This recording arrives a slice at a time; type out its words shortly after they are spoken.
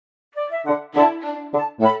Welcome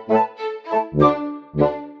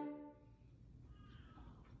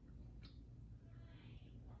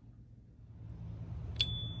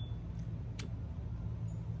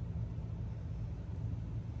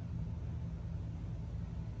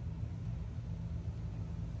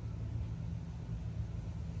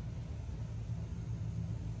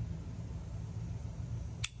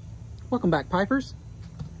back, Pipers.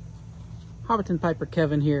 Hobbiton Piper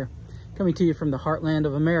Kevin here, coming to you from the heartland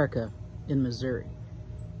of America in Missouri.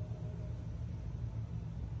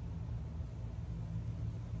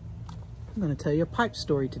 I'm going to tell you a pipe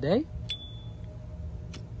story today.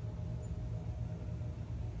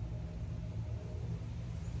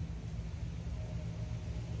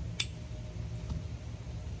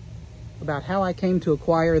 About how I came to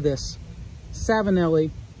acquire this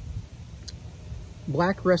Savinelli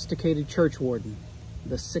Black Rusticated Churchwarden,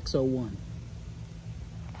 the 601.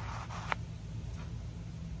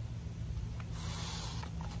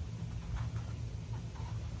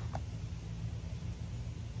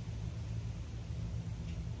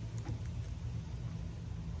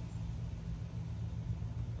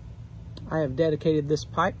 I have dedicated this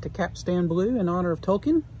pipe to Capstan Blue in honor of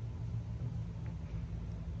Tolkien.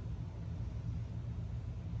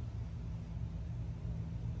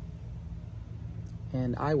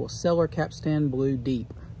 And I will cellar Capstan Blue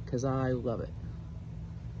deep because I love it.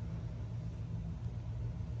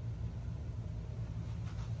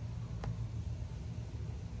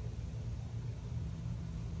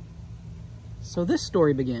 So this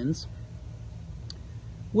story begins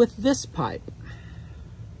with this pipe.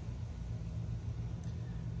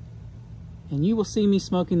 And you will see me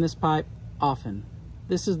smoking this pipe often.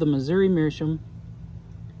 This is the Missouri Meerschaum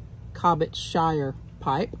Cobbit Shire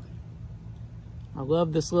pipe. I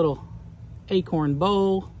love this little acorn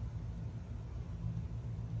bowl,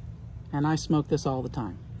 and I smoke this all the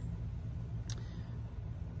time.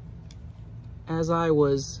 As I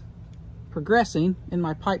was progressing in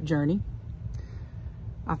my pipe journey,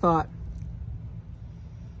 I thought,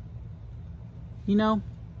 you know,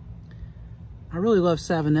 I really love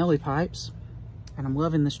Savinelli pipes, and I'm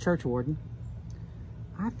loving this Churchwarden.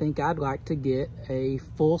 I think I'd like to get a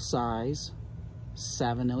full-size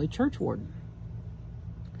Savinelli Churchwarden.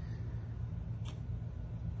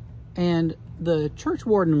 And the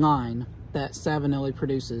Churchwarden line that Savinelli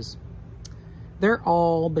produces, they're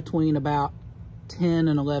all between about 10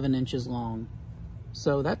 and 11 inches long.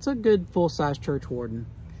 So that's a good full-size Churchwarden.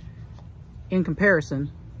 In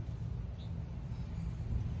comparison,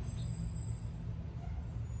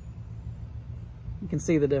 you can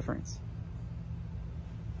see the difference.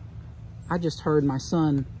 I just heard my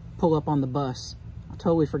son pull up on the bus. I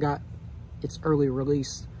totally forgot its early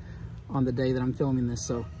release on the day that I'm filming this,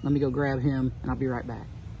 so let me go grab him and I'll be right back.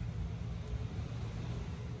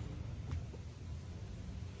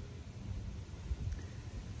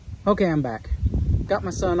 Okay, I'm back. Got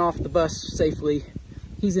my son off the bus safely.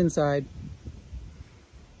 He's inside.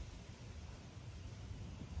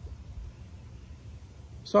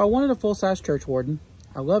 So I wanted a full-size Churchwarden.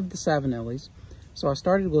 I loved the Savinellis, so I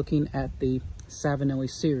started looking at the Savinelli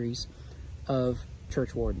series of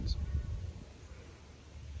Churchwardens.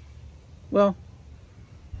 Well,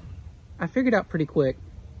 I figured out pretty quick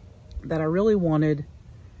that I really wanted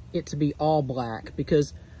it to be all black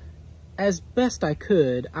because as best I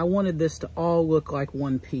could, I wanted this to all look like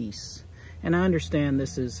one piece. And I understand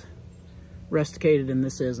this is rusticated and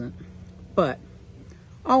this isn't. But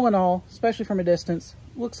all in all, especially from a distance,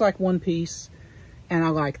 looks like one piece. And I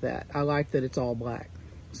like that. I like that it's all black.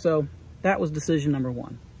 So that was decision number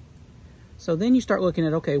one. So then you start looking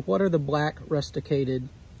at, okay, what are the black rusticated,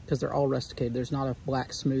 because they're all rusticated. There's not a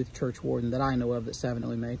black smooth Churchwarden that I know of that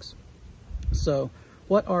Savinelli makes. So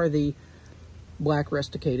what are the black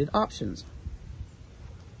rusticated options?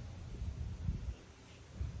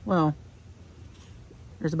 Well,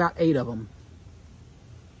 there's about 8 of them.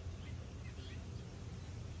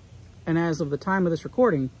 And as of the time of this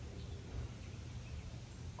recording,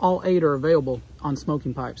 all 8 are available on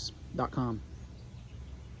smokingpipes.com.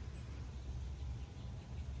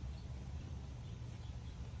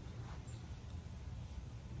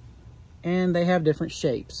 And they have different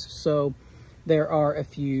shapes. So there are a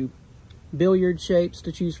few billiard shapes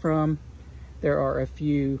to choose from. There are a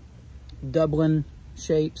few Dublin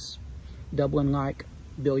shapes, Dublin-like,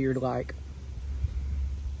 billiard-like.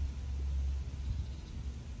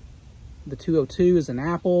 The 202 is an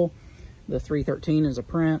apple. The 313 is a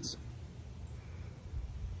prince.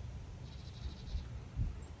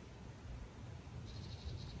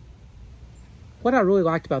 What I really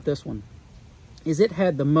liked about this one is it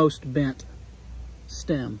had the most bent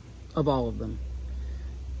stem of all of them.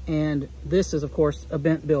 And this is, of course, a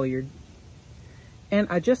bent billiard. And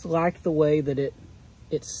I just liked the way that it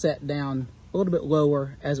set down a little bit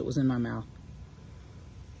lower as it was in my mouth.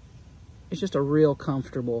 It's just a real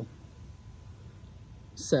comfortable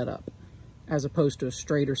setup, as opposed to a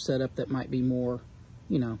straighter setup that might be more,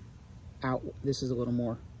 you know, out. This is a little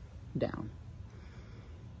more down.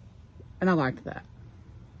 And I liked that.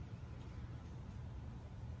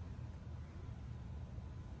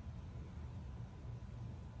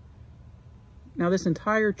 Now, this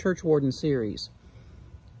entire Churchwarden series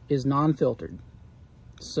is non-filtered.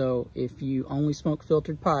 So if you only smoke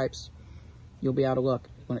filtered pipes, you'll be out of luck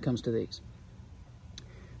when it comes to these.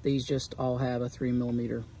 These just all have a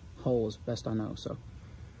 3mm hole, as best I know. So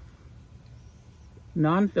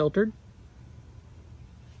non-filtered.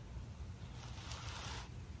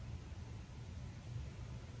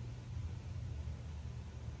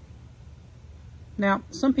 Now,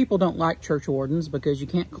 some people don't like Churchwardens because you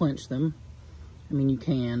can't clench them. I mean, you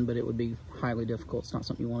can, but it would be highly difficult. It's not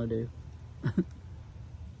something you want to do.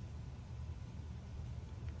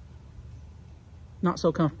 Not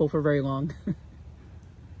so comfortable for very long.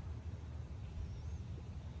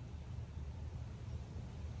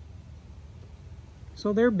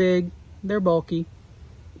 So they're big, they're bulky,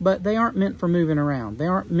 but they aren't meant for moving around. They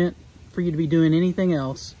aren't meant for you to be doing anything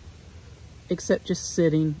else except just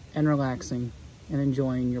sitting and relaxing and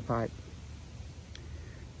enjoying your pipe.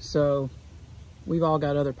 So we've all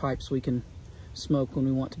got other pipes we can smoke when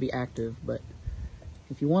we want to be active, but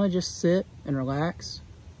if you want to just sit and relax,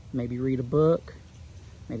 maybe read a book,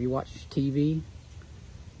 maybe watch TV,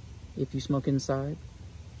 if you smoke inside,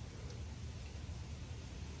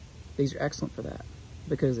 these are excellent for that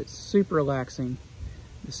because it's super relaxing.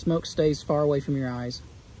 The smoke stays far away from your eyes,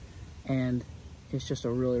 and it's just a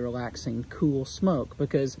really relaxing, cool smoke,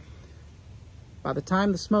 because by the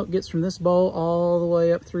time the smoke gets from this bowl all the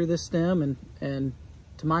way up through this stem and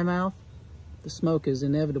to my mouth, the smoke is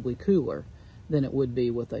inevitably cooler than it would be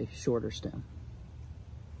with a shorter stem.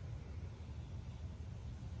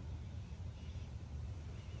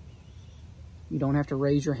 You don't have to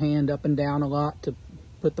raise your hand up and down a lot to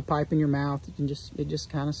put the pipe in your mouth. You can it just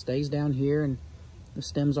kind of stays down here and the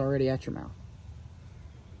stem's already at your mouth.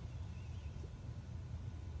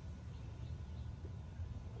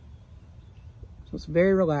 So it's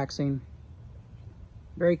very relaxing,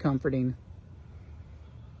 very comforting,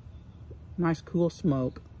 nice cool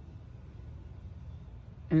smoke,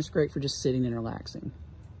 and it's great for just sitting and relaxing.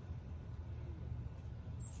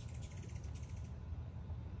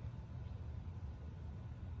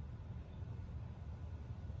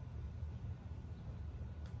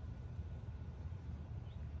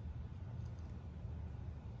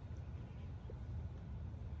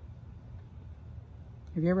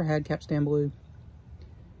 Have you ever had Capstan Blue?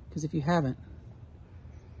 Because if you haven't,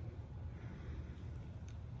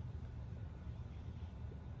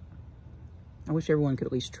 I wish everyone could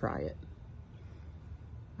at least try it.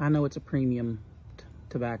 I know it's a premium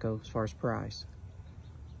tobacco as far as price.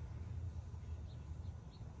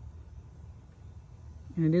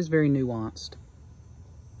 And it is very nuanced.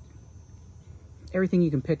 Everything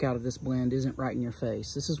you can pick out of this blend isn't right in your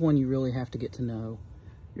face. This is one you really have to get to know.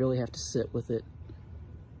 You really have to sit with it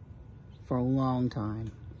for a long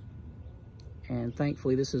time. And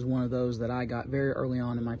thankfully, this is one of those that I got very early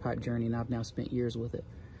on in my pipe journey, and I've now spent years with it.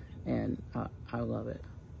 And I love it.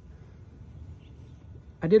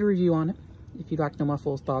 I did a review on it. If you'd like to know my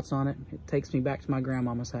full thoughts on it, it takes me back to my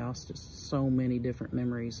grandmama's house. Just so many different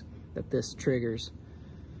memories that this triggers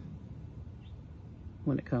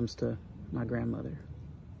when it comes to my grandmother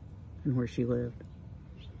and where she lived.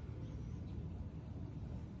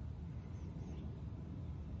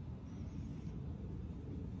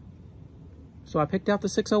 So I picked out the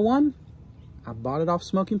 601, I bought it off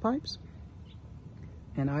Smoking Pipes,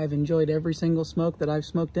 and I've enjoyed every single smoke that I've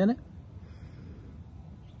smoked in it.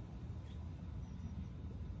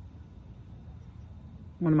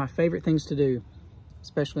 One of my favorite things to do,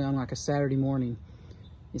 especially on like a Saturday morning,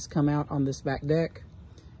 is come out on this back deck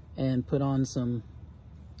and put on some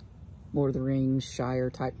Lord of the Rings, Shire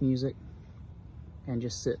type music, and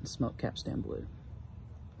just sit and smoke Capstan Blue.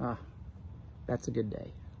 Ah, that's a good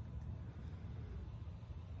day.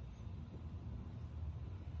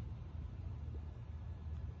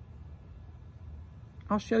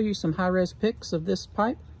 I'll show you some high-res pics of this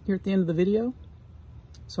pipe here at the end of the video.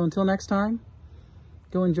 So until next time,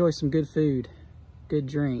 go enjoy some good food, good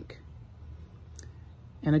drink,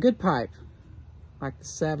 and a good pipe like the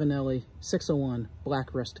Savinelli 601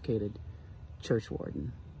 Black Rusticated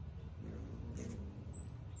Churchwarden. Did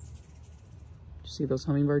you see those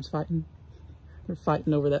hummingbirds fighting? They're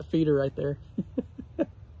fighting over that feeder right there.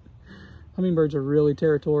 Hummingbirds are really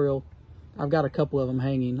territorial. I've got a couple of them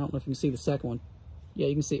hanging. I don't know if you can see the second one. Yeah,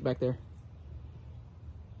 you can see it back there.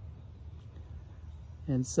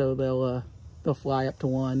 And so they'll fly up to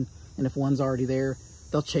one, and if one's already there,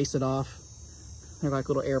 they'll chase it off. They're like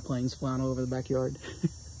little airplanes flying over the backyard.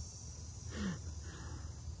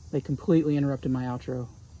 They completely interrupted my outro.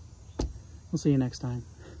 We'll see you next time.